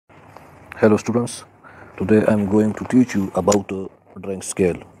Hello students, today I am going to teach you about drawing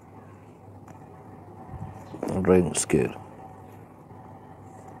scale.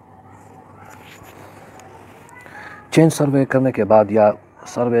 Change सर्वे करने के बाद या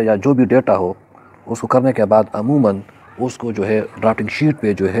सर्वे या जो भी डेटा हो उसको करने के बाद अमूमन उसको जो है ड्राफ्टिंग शीट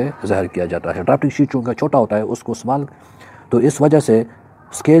पे जो है ज़ाहिर किया जाता है। ड्राफ्टिंग शीट चूँकि छोटा होता है उसको स्मॉल, तो इस वजह से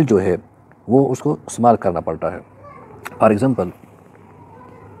स्केल जो है वो उसको स्मॉल करना पड़ता है। For example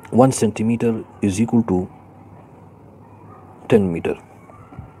 1 centimetre is equal to 10 metre.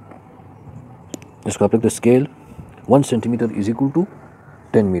 इसको आप लिखते हैं scale 1 centimetre is equal to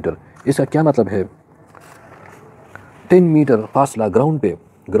 10 metre. इसका क्या मतलब है? 10 मीटर फासला ग्राउंड पे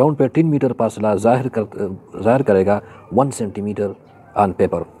 10 मीटर फासला ज़ाहिर करेगा 1 सेंटीमीटर ऑन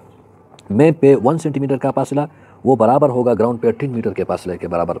पेपर। मैप पे 1 सेंटीमीटर का फासला वो बराबर होगा ग्राउंड पे 10 मीटर के फासले के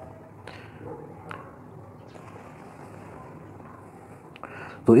बराबर।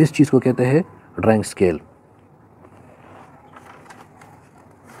 तो इस चीज़ को कहते हैं ड्राइंग स्केल।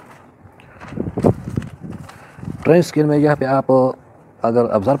 ड्राइंग स्केल में यहाँ पे आप अगर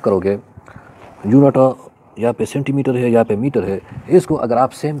ऑब्ज़र्व करोगे यूनिट यहाँ पे सेंटीमीटर है, यहाँ पे मीटर है। इसको अगर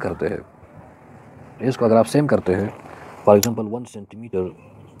आप सेम करते हैं, for example 1 centimetre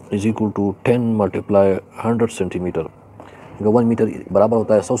is equal to 10 multiply 100 centimetre. अगर 1 मीटर बराबर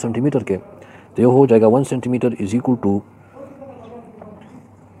होता है 100 सेंटीमीटर के, तो ये हो जाएगा 1 centimetre is equal to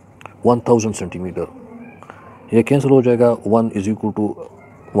 1000 centimetre. ये कैंसिल हो जाएगा, 1 इज इक्वल टू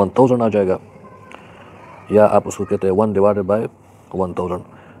 1000 आ जाएगा, या आप उसको कहते हैं 1 डिवाइडेड बाय 1000।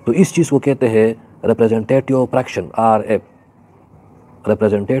 तो इस चीज़ को कहते हैं representative fraction, RF,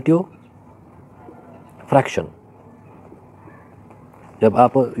 representative fraction, जब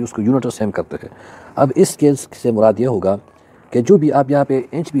आप उसको यूनिट सेम करते हैं। अब इस केस से मुराद ये होगा कि जो भी आप यहाँ पे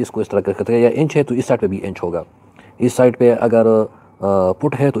इंच भी इसको इस तरह करते हैं, या इंच है तो इस साइड पे भी इंच होगा, इस साइड पे अगर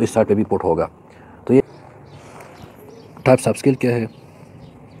पुट है तो इस साइड पे भी पुट होगा। तो ये टाइप्स ऑफ स्केल क्या है?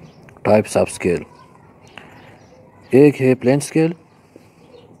 टाइप्स ऑफ स्केल, एक है प्लेन स्केल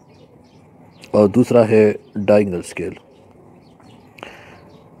और दूसरा है डायगोनल स्केल।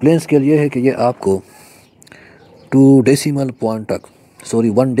 प्लेन स्केल ये है कि ये आपको 1 डेसिमल पॉइंट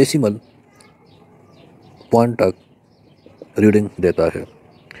तक रीडिंग देता है।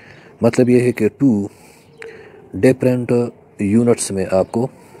 मतलब ये है कि 2 डिफरेंट यूनिट्स में आपको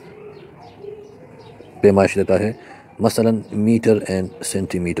पैमाइश देता है, मसलन मीटर एंड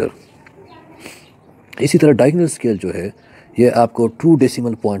सेंटीमीटर। इसी तरह डायगोनल स्केल जो है ये आपको 2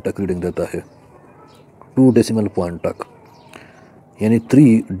 डेसिमल पॉइंट तक रीडिंग देता है, 2 डेसिमल पॉइंट तक, यानी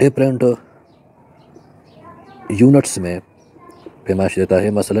 3 डिफरेंट यूनिट्स में पैमाइश देता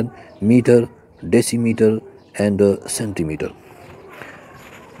है, मसलन metre, decimetre and centimetre.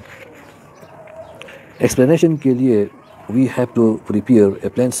 Explanation के लिए we have to prepare a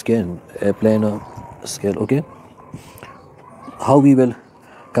plain scale, okay. How we will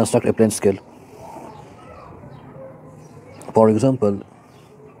construct A plain scale? For example,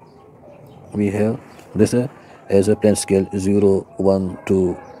 we have this as a plane scale 0, 1,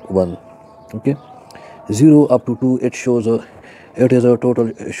 2, 1. Okay, 0 up to 2 it shows it is a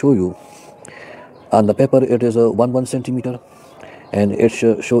total show you on the paper it is a 1 centimeter, and it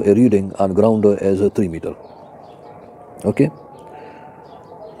show a reading on ground as a 3 meter. Okay,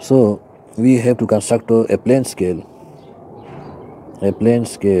 so we have to construct a plane scale. A plane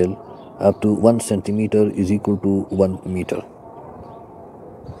scale up to 1 centimeter is equal to 1 meter.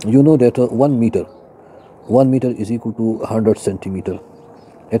 You know that 1 meter is equal to 100 centimeter.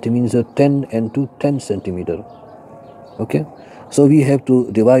 It means 10 into 10 centimeter. Okay, so we have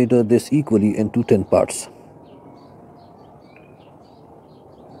to divide this equally into 10 parts.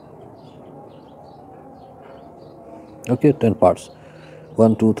 Okay, 10 parts,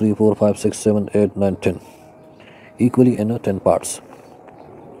 1, 2, 3, 4, 5, 6, 7, 8, 9, 10, equally in 10 parts.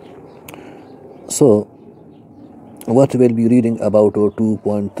 So what will be reading about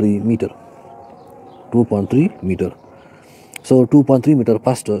 2.3 meter? 2.3 meter. So 2.3 meter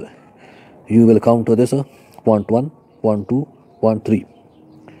first you will count this 0.1, 0.2, 0.3.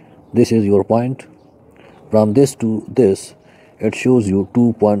 This is your point. From this to this it shows you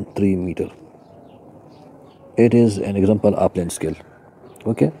 2.3 meter. It is an example of plane scale.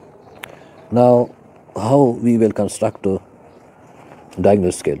 Okay, now how we will construct a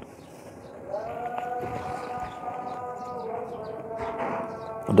diagonal scale?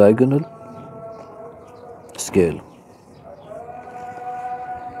 Diagonal scale.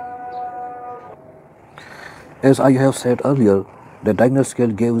 As I have said earlier, the diagonal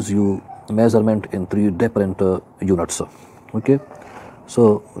scale gives you measurement in 3 different units. Okay,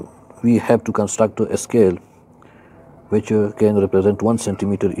 so we have to construct a scale which can represent 1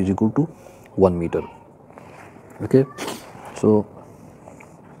 centimeter is equal to 1 meter. Okay, so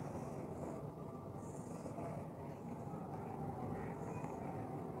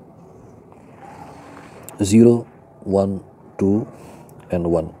 0, 1, 2 and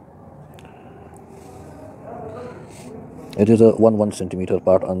 1. It is a 1 centimeter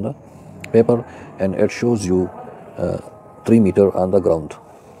part on the paper, and it shows you 3 meter on the ground.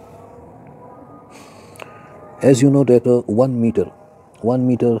 As you know that 1 meter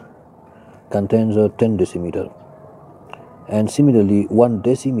contains 10 decimeter, and similarly 1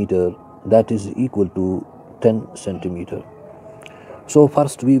 decimeter, that is equal to 10 centimeter. So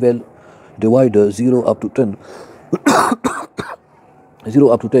first we will divide 0 up to 10 0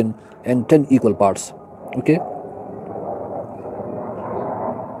 up to 10 and 10 equal parts. Okay,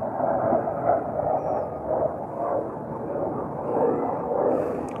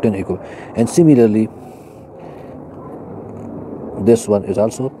 equal, and similarly this one is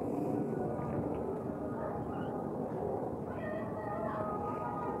also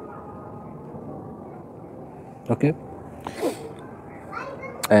okay,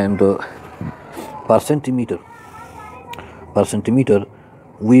 and per centimeter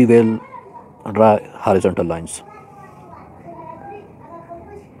we will draw horizontal lines.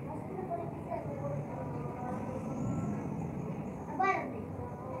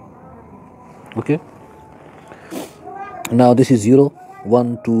 Okay, now this is 0,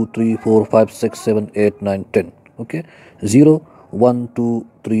 1, 2, 3, 4, 5, 6, 7, 8, 9, 10. Okay, 0, 1, 2,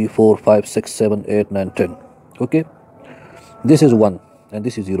 3, 4, 5, 6, 7, 8, 9, 10. Okay, this is 1 and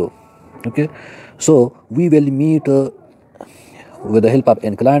this is 0. Okay, so we will meet with the help of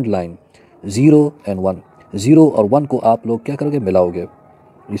inclined line 0 and 1. 0 और 1 को आप लोग क्या करोगे, मिलाओगे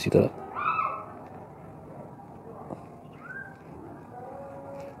इसी तरह.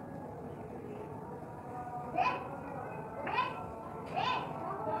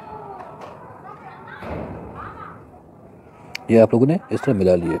 ये आप लोगों ने इस तरह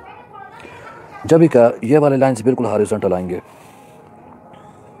मिला लिए. जब भी का ये वाले लाइंस बिल्कुल हॉरिजॉन्टल आएंगे.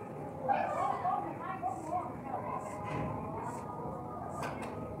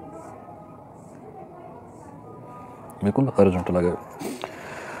 बिल्कुल हॉरिजॉन्टल आ गए.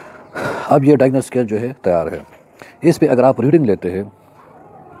 अब ये डायगोनल स्केल जो है तैयार है. इस पे अगर आप रीडिंग लेते हैं,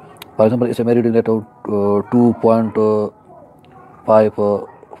 फॉर एग्जांपल इसे मैं रीडिंग लेता हूँ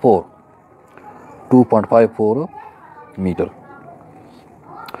 2.54 meter.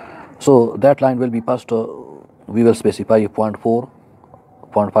 So that line will be passed, we will specify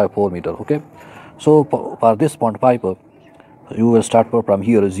 0.54 meter. Okay, so for this 0.5 you will start from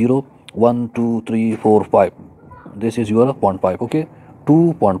here 0, 1, 2, 3, 4, 5. This is your 0.5. Okay,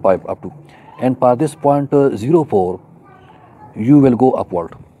 2.5 up to, and for this 0.04 you will go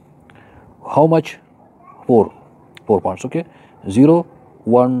upward. How much? 4 points. Okay, 0,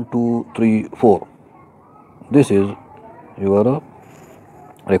 1, 2, 3, 4. This is your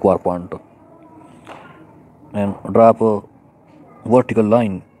required point, and drop a vertical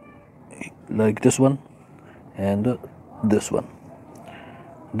line like this one and this one.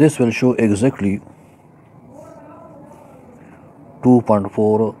 This will show exactly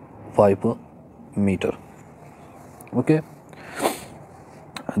 2.45 meter. Okay,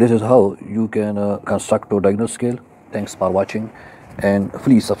 this is how you can construct a diagonal scale. Thanks for watching, and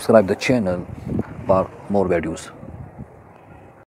please subscribe the channel for more videos.